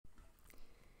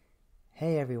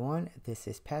Hey everyone, this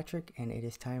is Patrick, and it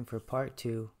is time for part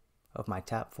 2 of my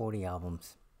top 40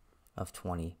 albums of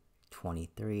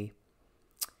 2023.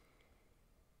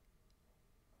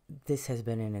 This has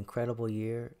been an incredible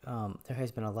year. There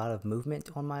has been a lot of movement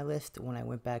on my list when I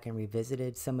went back and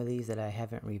revisited some of these that I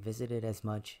haven't revisited as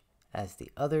much as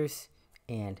the others,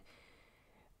 and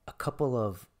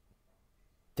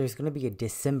there's going to be a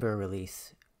December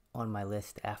release on my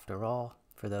list after all.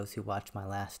 For those who watched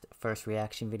my first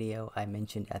reaction video, I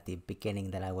mentioned at the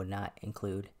beginning that I would not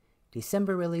include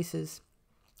December releases,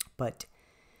 but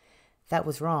that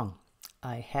was wrong.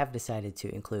 I have decided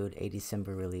to include a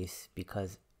December release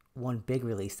because one big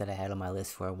release that I had on my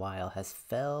list for a while has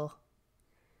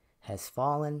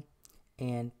fallen,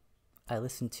 and I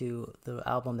listened to the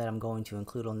album that I'm going to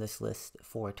include on this list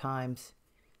 4 times,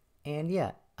 and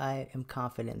yeah, I am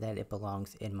confident that it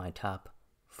belongs in my top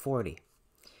 40.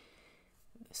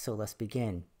 So let's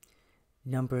begin.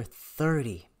 Number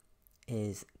 30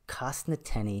 is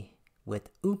Kosnateni with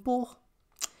Upal,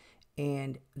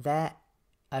 and that,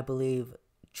 I believe,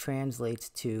 translates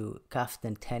to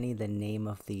Kosnateni, the name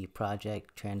of the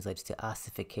project, translates to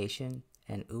ossification,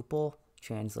 and Upal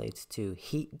translates to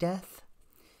heat death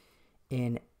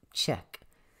in Czech.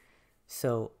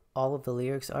 So all of the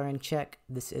lyrics are in Czech.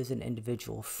 This is an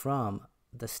individual from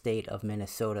the state of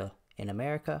Minnesota in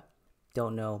America.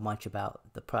 Don't know much about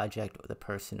the project or the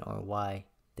person or why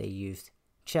they used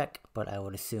Czech, but I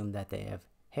would assume that they have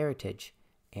heritage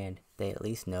and they at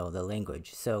least know the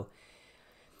language. So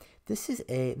this is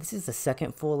the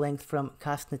second full length from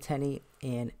Kosnateni,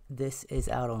 and this is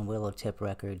out on Willowtip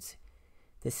Records.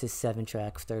 This is 7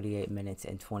 tracks, 38 minutes,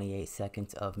 and 28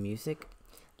 seconds of music.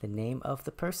 The name of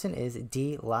the person is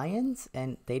D. Lyons,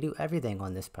 and they do everything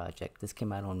on this project. This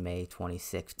came out on May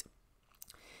 26th.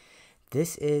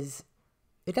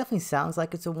 It definitely sounds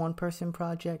like it's a one-person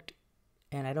project,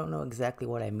 and I don't know exactly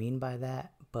what I mean by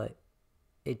that, but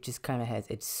it just kind of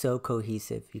it's so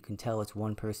cohesive. You can tell it's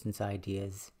one person's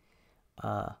ideas.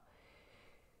 The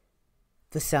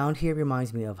sound here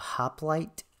reminds me of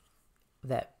Hoplite,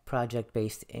 that project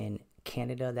based in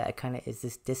Canada that kind of is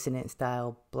this dissonant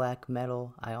style black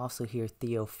metal. I also hear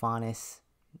Theophanis,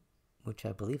 which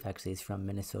I believe actually is from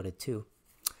Minnesota too,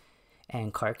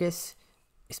 and Carcass,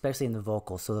 especially in the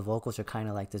vocals. So the vocals are kind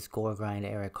of like this gore grind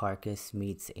era Carcass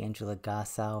meets Angela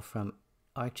Gossow from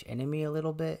Arch Enemy a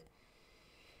little bit.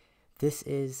 This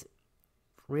is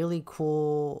really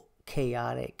cool,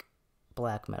 chaotic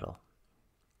black metal.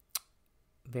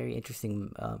 Very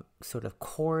interesting sort of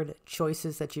chord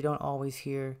choices that you don't always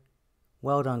hear.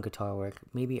 Well done guitar work.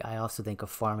 Maybe I also think of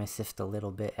Pharmacist a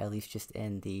little bit, at least just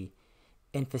in the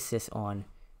emphasis on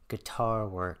guitar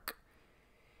work.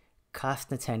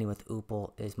 Kosnateni with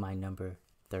Upal is my number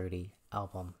 30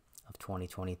 album of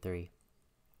 2023.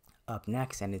 Up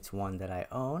next, and it's one that I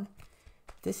own,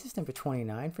 this is number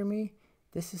 29 for me.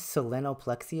 This is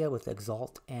Selenoplexia with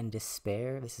Exalt and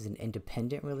Despair. This is an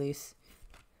independent release.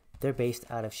 They're based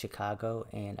out of Chicago,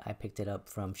 and I picked it up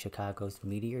from Chicago's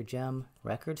Meteor Gem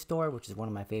record store, which is one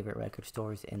of my favorite record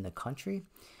stores in the country.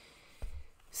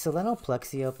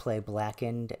 Selenoplexia play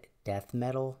blackened death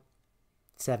metal.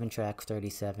 7 tracks,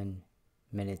 37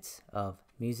 minutes of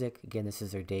music. Again, this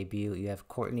is their debut. You have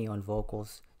Courtney on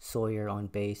vocals, Sawyer on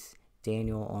bass,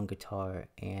 Daniel on guitar,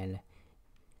 and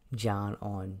John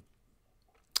on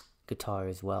guitar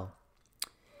as well.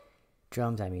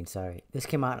 Drums, sorry. This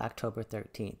came out October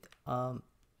 13th.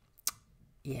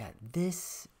 Yeah,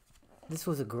 this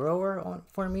was a grower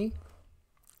for me.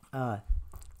 I'll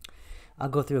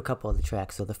go through a couple of the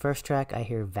tracks. So the first track, I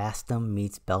hear Vastum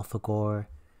meets Belphegor.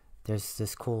 There's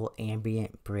this cool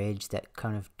ambient bridge that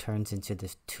kind of turns into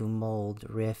this tumult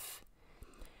riff.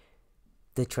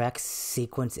 The tracks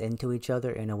sequence into each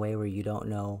other in a way where you don't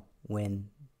know when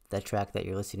the track that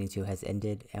you're listening to has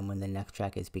ended and when the next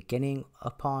track is beginning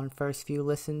upon first few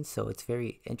listens. So it's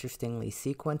very interestingly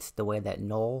sequenced. The way that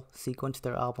Knoll sequenced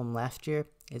their album last year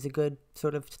is a good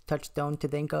sort of touchstone to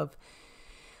think of.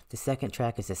 The second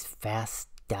track is this fast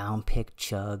down-pick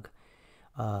chug.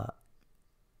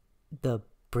 The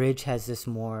bridge has this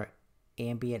more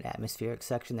ambient atmospheric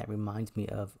section that reminds me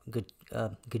of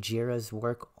Gajira's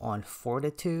work on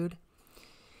Fortitude.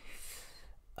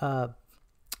 Track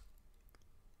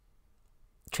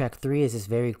 3 is this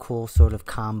very cool sort of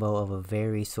combo of a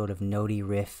very sort of notey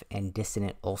riff and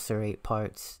dissonant ulcerate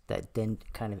parts that then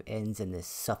kind of ends in this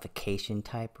suffocation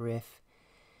type riff.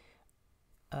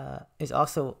 Is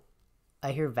also,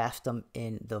 I hear Vastum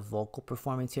in the vocal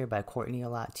performance here by Courtney a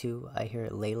lot too. I hear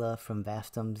Layla from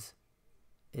Vastum's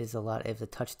is a lot of the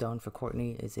touchstone for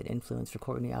Courtney, is an influence for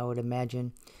Courtney, I would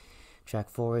imagine. Track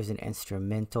 4 is an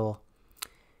instrumental.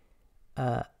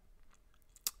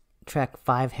 Track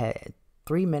 5 had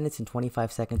 3 minutes and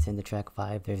 25 seconds into track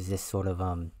 5. There's this sort of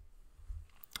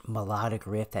melodic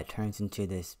riff that turns into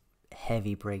this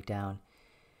heavy breakdown.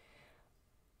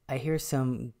 I hear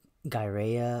some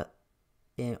Gyrea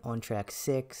on track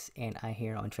 6, and I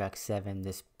hear on track 7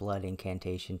 this blood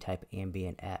incantation type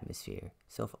ambient atmosphere.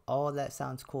 So if all of that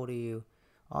sounds cool to you,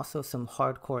 also some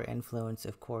hardcore influence,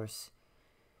 of course.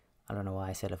 I don't know why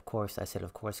I said of course. I said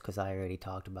of course because I already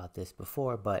talked about this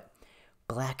before, but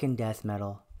blackened death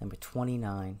metal, number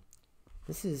 29.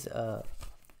 This is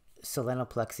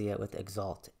Selenoplexia with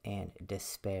Exalt and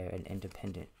Despair, an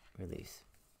independent release.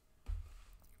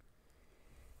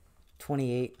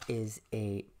 28 is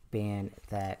a band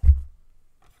that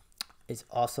is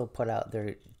also put out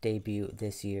their debut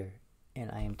this year,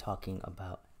 and I am talking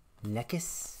about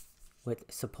Nekis with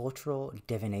Sepulchral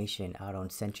Divination out on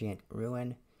Sentient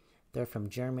Ruin. They're from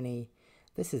Germany.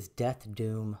 This is Death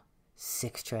Doom,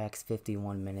 6 tracks,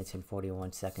 51 minutes and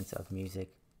 41 seconds of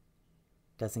music.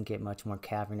 Doesn't get much more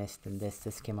cavernous than this.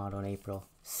 This came out on April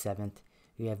 7th.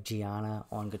 You have Gianna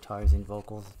on guitars and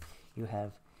vocals. You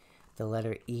have the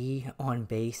letter E on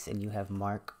bass, and you have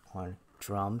Mark on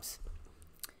drums.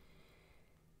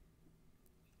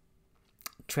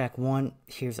 Track 1,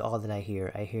 here's all that I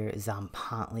hear. I hear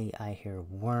Zampantly, I hear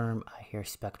Worm, I hear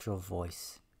Spectral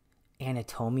Voice.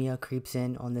 Anatomia creeps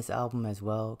in on this album as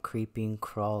well. Creeping,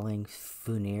 crawling,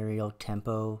 funereal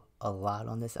tempo a lot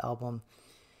on this album.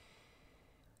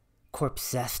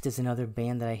 Corpsest is another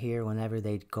band that I hear whenever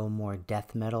they go more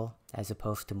death metal as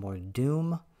opposed to more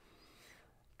doom.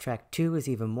 Track 2 is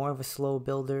even more of a slow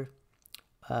builder.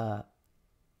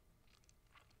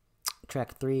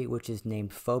 Track 3, which is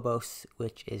named Phobos,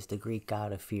 which is the Greek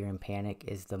god of fear and panic,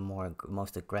 is the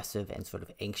most aggressive and sort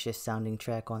of anxious sounding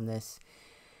track on this.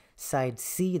 Side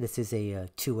C, this is a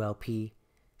 2 LP.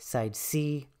 Side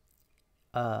C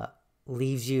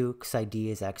leaves you. Side D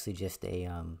is actually just a,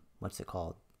 what's it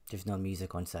called? There's no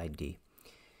music on side D.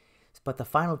 But the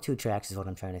final 2 tracks is what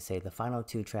I'm trying to say. The final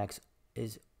 2 tracks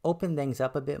is open things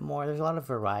up a bit more. There's a lot of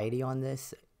variety on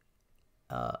this.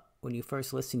 When you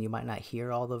first listen, you might not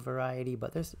hear all the variety,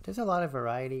 but there's a lot of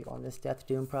variety on this Death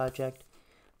Doom project.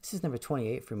 This is number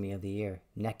 28 for me of the year.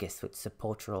 Nekis with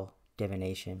Sepulchral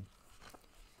Divination.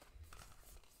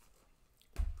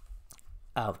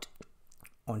 Out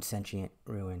on Sentient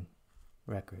Ruin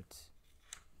Records.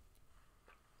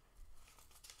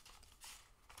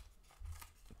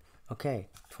 Okay,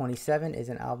 27 is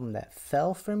an album that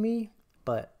fell for me,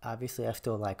 but obviously I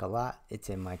still like a lot. It's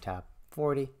in my top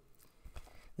 40.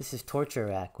 This is Torture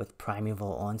Rack with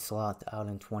Primeval Onslaught out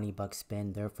in 20 bucks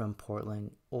spin. They're from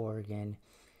Portland, Oregon.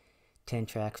 10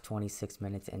 tracks, 26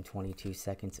 minutes and 22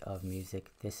 seconds of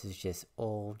music. This is just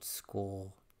old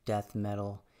school death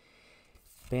metal.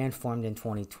 Band formed in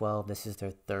 2012. This is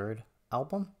their 3rd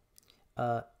album.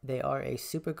 They are a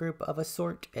supergroup of a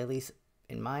sort, at least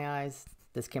in my eyes.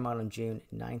 This came out on June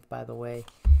 9th, by the way.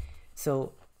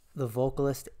 So the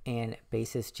vocalist and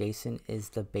bassist Jason is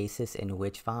the bassist in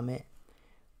Witch Vomit.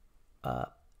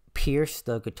 Pierce,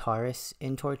 the guitarist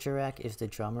in Torture Rack, is the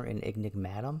drummer in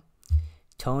Enigmatum.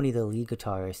 Tony, the lead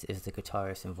guitarist, is the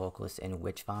guitarist and vocalist in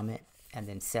Witch Vomit. And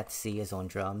then Seth C is on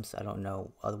drums. I don't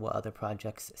know what other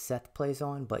projects Seth plays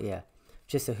on, but yeah,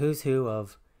 just a who's who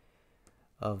of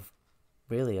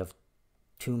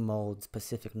Tomb Mold's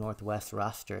Pacific Northwest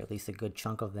roster, at least a good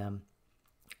chunk of them.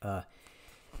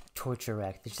 Torture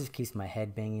Rack, this just keeps my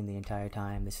head banging the entire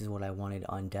time. This is what I wanted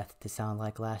Undeath to sound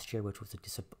like last year, which was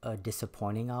a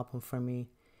disappointing album for me.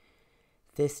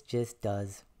 This just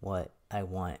does what I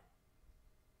want.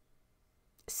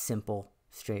 Simple,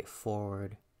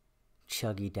 straightforward,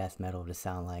 chuggy death metal to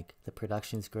sound like. The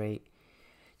production's great.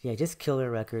 Yeah, just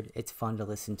killer record. It's fun to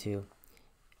listen to.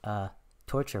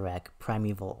 Torture Rack,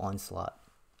 Primeval Onslaught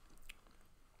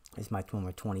is my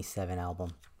number 27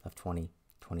 album of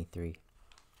 2023.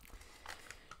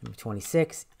 Number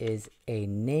 26 is a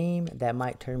name that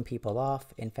might turn people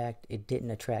off. In fact, it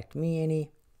didn't attract me any,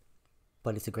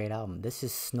 but it's a great album. This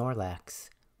is Snorlax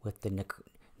with the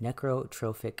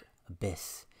Necrotrophic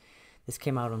Abyss. This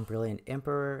came out on Brilliant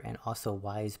Emperor and also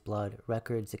Wise Blood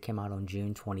Records. It came out on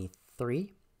June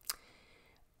 23.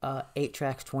 8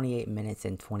 tracks, 28 minutes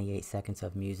and 28 seconds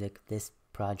of music. This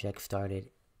project started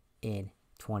in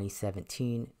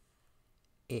 2017.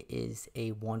 It is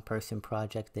a one-person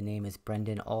project. The name is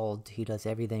Brendan Auld. He does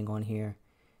everything on here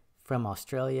from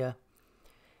Australia.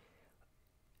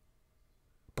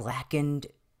 Blackened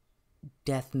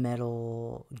death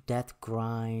metal, death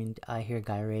grind. I hear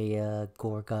Gyrea,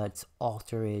 Gorguts,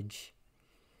 Alterage,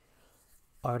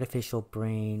 Artificial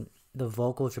Brain. The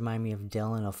vocals remind me of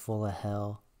Dylan of Full of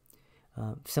Hell.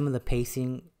 Some of the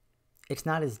pacing it's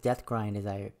not as death grind as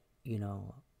I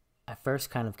first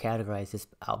kind of categorized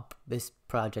this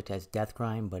project as death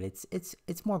grind, but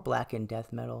it's more black and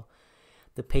death metal.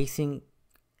 The pacing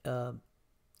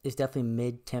is definitely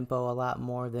mid tempo a lot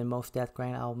more than most death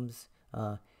grind albums.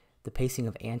 The pacing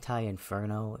of Anti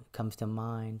Inferno comes to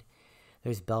mind.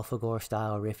 There's Belphegor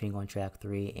style riffing on track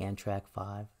 3 and track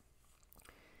 5.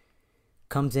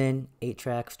 Comes in 8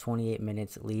 tracks, 28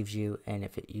 minutes, leaves you, and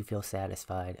you feel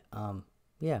satisfied.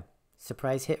 Yeah,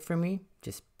 surprise hit for me.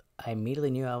 I immediately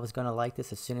knew I was gonna like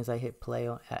this as soon as I hit play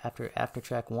after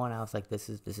track 1. I was like, this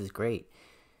is great.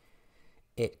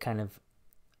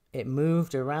 It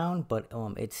moved around, but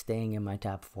it's staying in my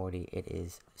top 40. It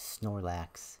is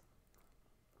Snorlax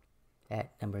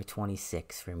at number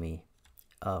 26 for me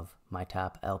of my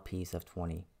top LPs of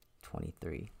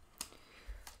 2023.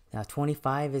 Now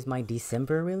 25 is my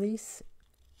December release.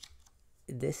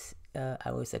 This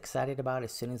I was excited about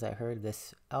as soon as I heard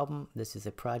this album. This is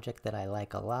a project that I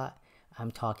like a lot.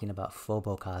 I'm talking about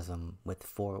Phobocosm with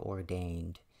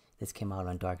Foreordained. This came out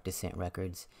on Dark Descent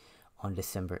Records on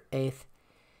December 8th.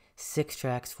 6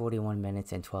 tracks, 41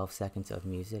 minutes, and 12 seconds of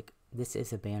music. This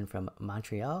is a band from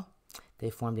Montreal. They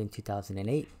formed in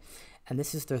 2008, and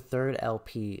this is their 3rd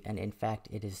LP, and in fact,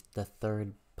 it is the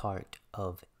 3rd part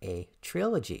of a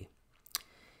trilogy.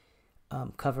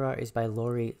 Cover art is by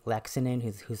Lori Laxinen,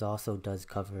 who's also does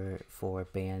cover for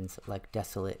bands like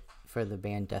the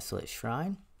band Desolate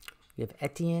Shrine. We have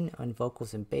Etienne on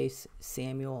vocals and bass,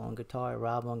 Samuel on guitar,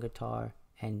 Rob on guitar,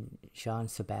 and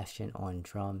Jean-Sebastian on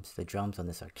drums. The drums on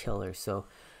this are killer. So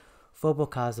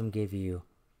Phobocosm give you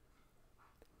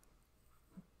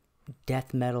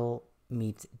death metal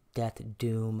meets death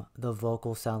doom. The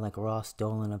vocals sound like Ross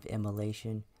Dolan of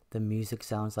Immolation. The music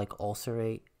sounds like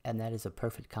Ulcerate, and that is a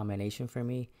perfect combination for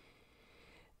me.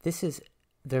 This is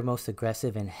their most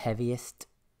aggressive and heaviest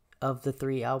of the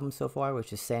 3 albums so far,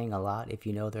 which is saying a lot if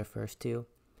you know their first 2.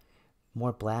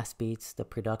 More blast beats. The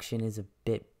production is a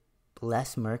bit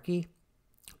less murky.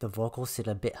 The vocals sit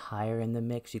a bit higher in the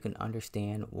mix. You can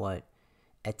understand what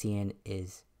Etienne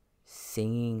is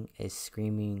singing, is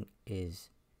screaming, is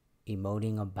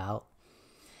emoting about.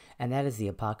 And that is the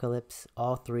apocalypse.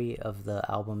 All 3 of the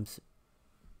albums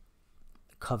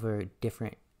cover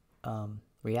different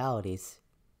realities.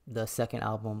 The second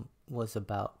album was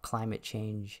about climate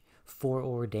change.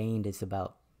 Foreordained is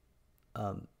about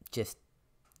the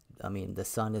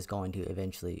sun is going to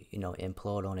eventually,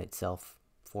 implode on itself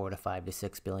 4 to 5 to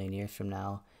 6 billion years from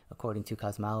now, according to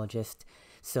cosmologists.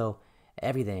 So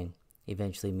everything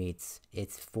eventually meets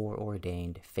its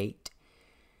foreordained fate.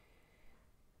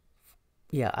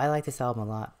 Yeah, I like this album a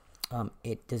lot.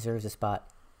 It deserves a spot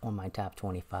on my top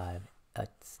 25.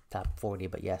 It's top 40,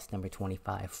 but yes, number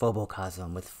 25,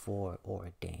 Phobocosm with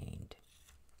Foreordained.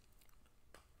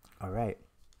 All right.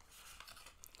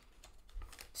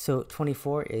 So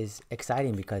 24 is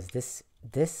exciting because this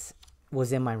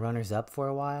was in my runners-up for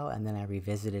a while, and then I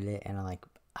revisited it, and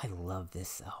I love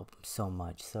this album so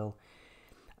much. So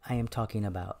I am talking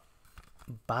about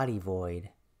Body Void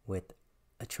with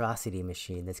Atrocity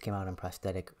Machine. This came out on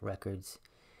Prosthetic Records.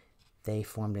 They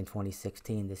formed in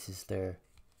 2016. This is their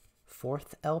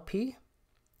 4th LP.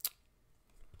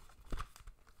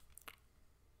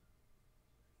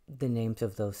 The names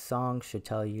of those songs should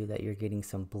tell you that you're getting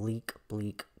some bleak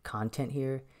content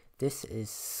here. This is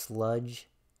sludge,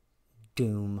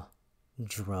 doom,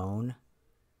 drone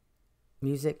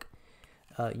music.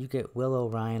 You get Will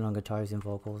O'Ryan on guitars and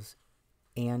vocals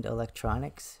and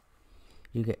electronics.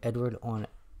 You get Edward on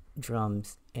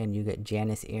drums, and you get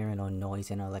Janice Aaron on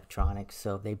noise and electronics.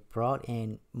 So they brought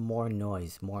in more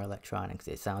noise, more electronics.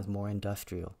 It sounds more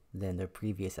industrial than their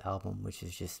previous album, which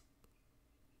is just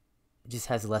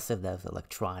has less of those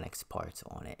electronics parts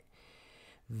on it.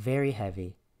 Very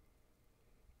heavy,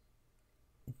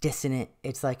 dissonant.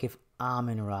 It's like if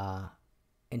Amun-Ra,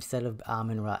 instead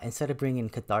of bringing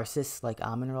catharsis like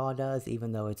Amun-Ra does,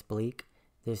 even though it's bleak,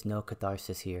 there's no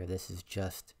catharsis here. This is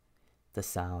just the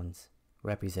sounds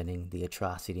representing the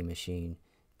atrocity machine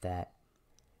that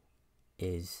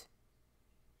is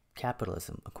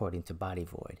capitalism, according to Body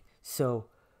Void. So,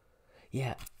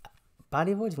 yeah,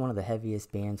 Body Void is one of the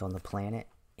heaviest bands on the planet,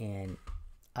 and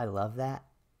I love that.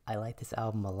 I like this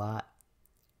album a lot.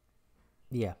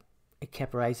 Yeah, it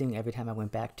kept rising every time I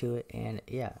went back to it, and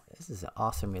yeah, this is an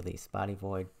awesome release. Body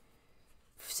Void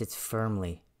sits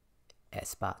firmly at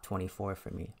spot 24 for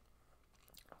me.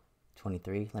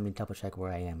 23. Let me double check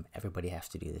where I am. Everybody has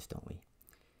to do this, don't we?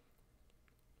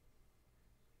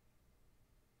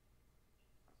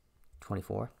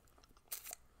 24.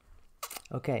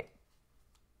 Okay.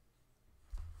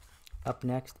 Up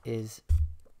next is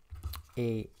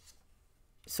a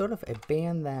sort of a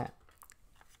band that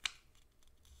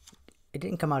it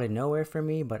didn't come out of nowhere for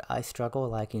me, but I struggle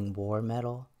liking war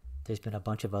metal. There's been a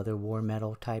bunch of other war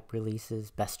metal type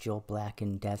releases, bestial, black,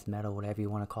 and death metal, whatever you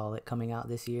want to call it, coming out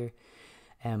this year,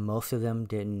 and most of them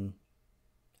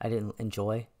I didn't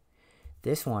enjoy.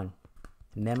 This one,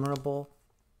 memorable.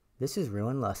 This is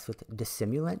Ruin Lust with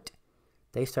Dissimulant.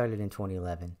 They started in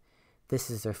 2011. This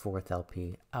is their 4th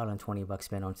LP, out on 20 bucks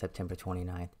spent on September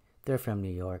 29th. They're from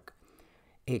New York.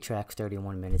 8 tracks,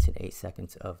 31 minutes and 8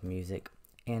 seconds of music.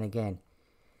 And again,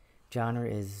 genre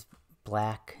is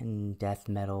black and death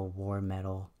metal, war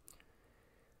metal.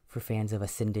 For fans of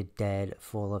Ascended Dead,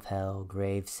 Full of Hell,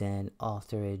 Grave Sin,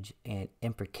 Alterage, and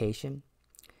Imprecation.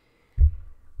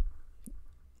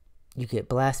 You get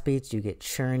blast beats, you get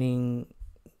churning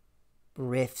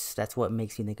riffs. That's what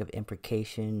makes me think of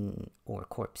Imprecation or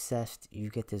Corpsest. You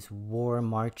get this war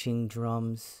marching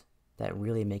drums that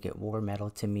really make it war metal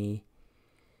to me.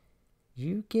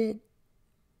 You get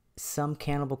some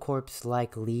Cannibal Corpse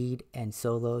like lead and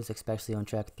solos, especially on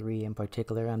track 3 in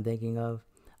particular I'm thinking of.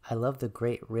 I love the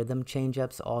great rhythm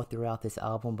change-ups all throughout this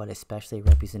album, but especially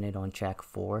represented on track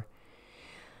 4.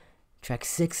 Track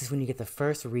 6 is when you get the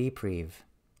first reprieve,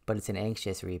 but it's an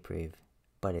anxious reprieve,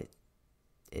 but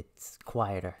it's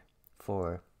quieter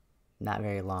for not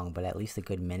very long, but at least a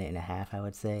good minute and a half, I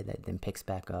would say, that then picks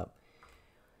back up.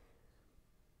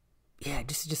 Yeah,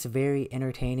 just a very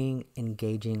entertaining,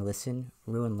 engaging listen.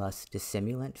 Ruin Lust,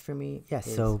 Dissimulant for me. Yeah,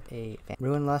 so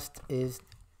Ruin Lust is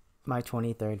my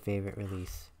 23rd favorite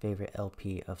release, favorite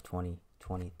LP of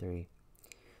 2023.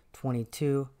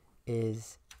 22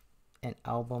 is an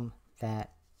album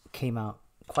that came out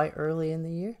quite early in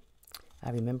the year. I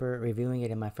remember reviewing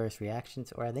it in my first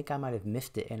reactions, or I think I might have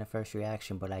missed it in a first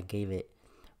reaction, but I gave it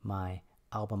my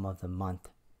album of the month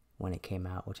when it came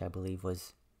out, which I believe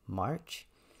was March.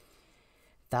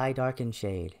 Thy Darkened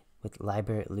Shade with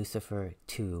Liber Lucifer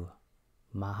 2,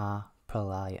 Maha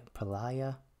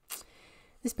Pralaya.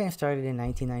 This band started in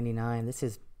 1999. This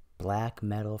is black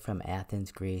metal from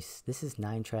Athens, Greece. This is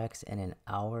 9 tracks and an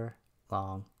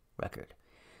hour-long record.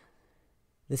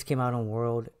 This came out on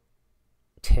World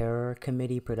Terror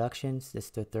Committee Productions. This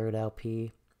is their 3rd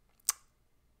LP.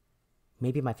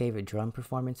 Maybe my favorite drum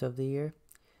performance of the year.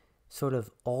 Sort of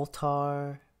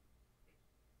Altar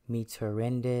meets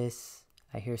Horrendous.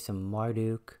 I hear some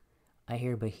Marduk. I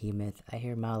hear Behemoth. I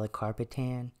hear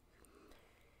Malakarpatan.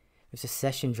 There's a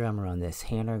session drummer on this,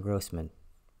 Hannah Grossman.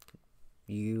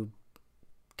 You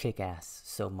kick ass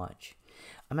so much.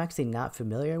 I'm actually not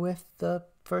familiar with the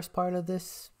first part of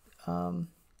this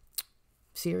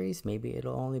series. Maybe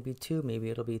it'll only be 2, maybe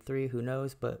it'll be 3, who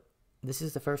knows, but this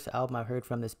is the first album I've heard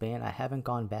from this band. I haven't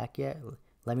gone back yet.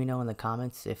 Let me know in the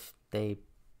comments if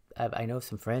I know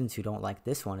some friends who don't like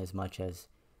this one as much as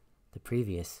the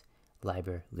previous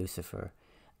Liber Lucifer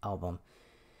album.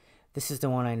 This is the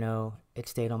one I know. It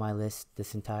stayed on my list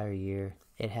this entire year.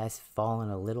 It has fallen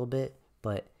a little bit,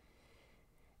 but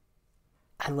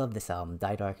I love this album.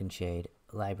 Thy Darkened Shade,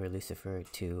 Liber Lucifer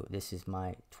 2. This is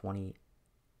my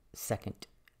 22nd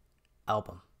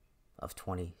album of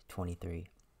 2023.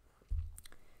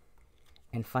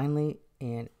 And finally,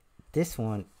 and this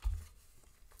one,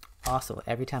 also,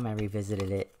 every time I revisited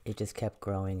it, it just kept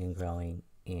growing and growing,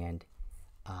 and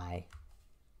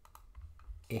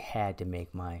it had to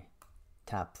make my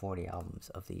top 40 albums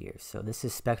of the year. So this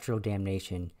is Spectral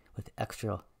Damnation with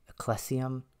Extra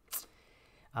Ecclesium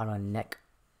out on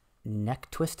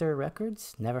Neck Twister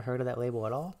Records. Never heard of that label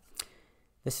at all.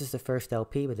 This is the first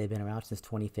LP, but they've been around since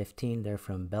 2015. They're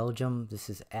from Belgium. This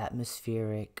is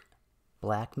atmospheric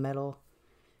black metal.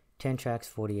 10 tracks,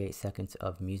 48 seconds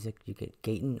of music. You get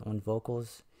Gaten on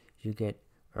vocals. You get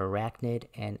Arachnid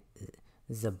and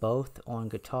Zaboth on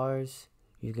guitars.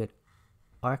 You get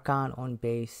Archon on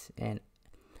bass and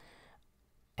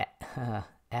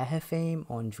Ahifame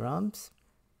on drums.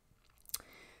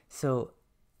 So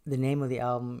the name of the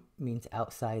album means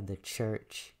outside the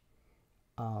church,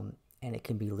 and it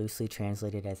can be loosely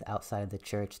translated as outside the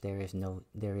church there is no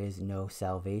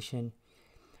salvation.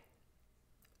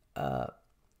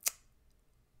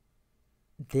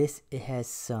 It has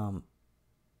some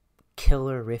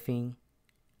killer riffing,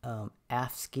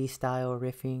 Afsky style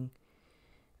riffing,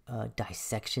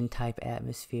 dissection type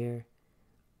atmosphere,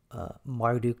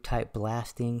 Marduk type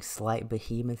blasting, slight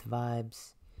Behemoth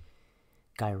vibes,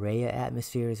 Gyrea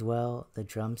atmosphere as well. The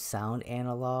drums sound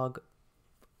analog,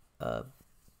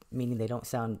 meaning they don't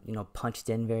sound punched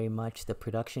in very much. The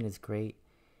production is great.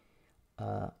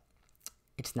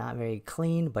 It's not very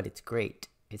clean, but it's great.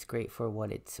 It's great for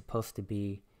what it's supposed to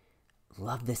be.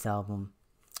 Love this album.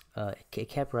 It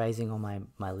kept rising on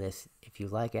my list if you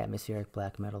like atmospheric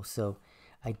black metal. So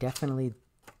I definitely,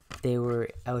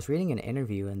 I was reading an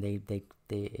interview, and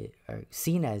they are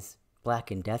seen as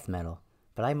black and death metal,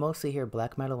 but I mostly hear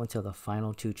black metal until the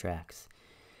final two tracks.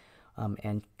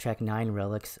 And track 9,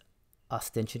 Relics,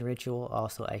 Ostension Ritual,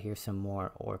 also I hear some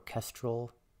more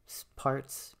orchestral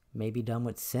parts, maybe done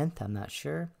with synth, I'm not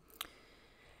sure.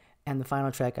 And the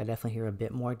final track, I definitely hear a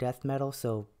bit more death metal,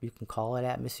 so you can call it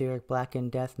atmospheric black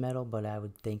and death metal, but I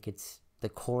would think it's, the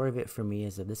core of it for me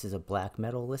is that this is a black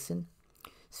metal listen.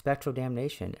 Spectral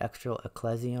Damnation, Extra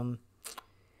Ecclesium,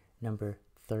 number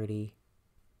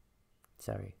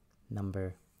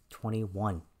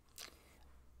 21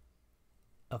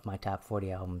 of my top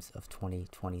 40 albums of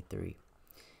 2023.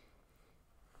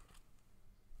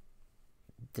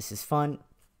 This is fun.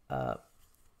 I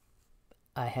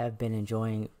have been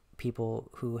enjoying people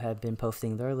who have been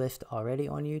posting their list already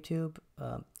on YouTube.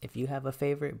 If you have a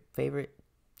favorite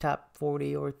top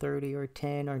 40 or 30 or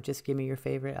 10, or just give me your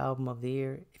favorite album of the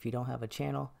year. If you don't have a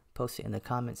channel, post it in the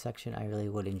comment section. I really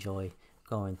would enjoy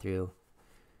going through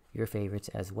your favorites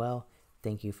as well.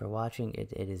 Thank you for watching.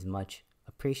 It is much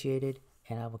appreciated,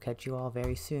 and I will catch you all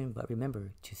very soon. But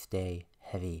remember to stay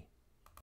heavy.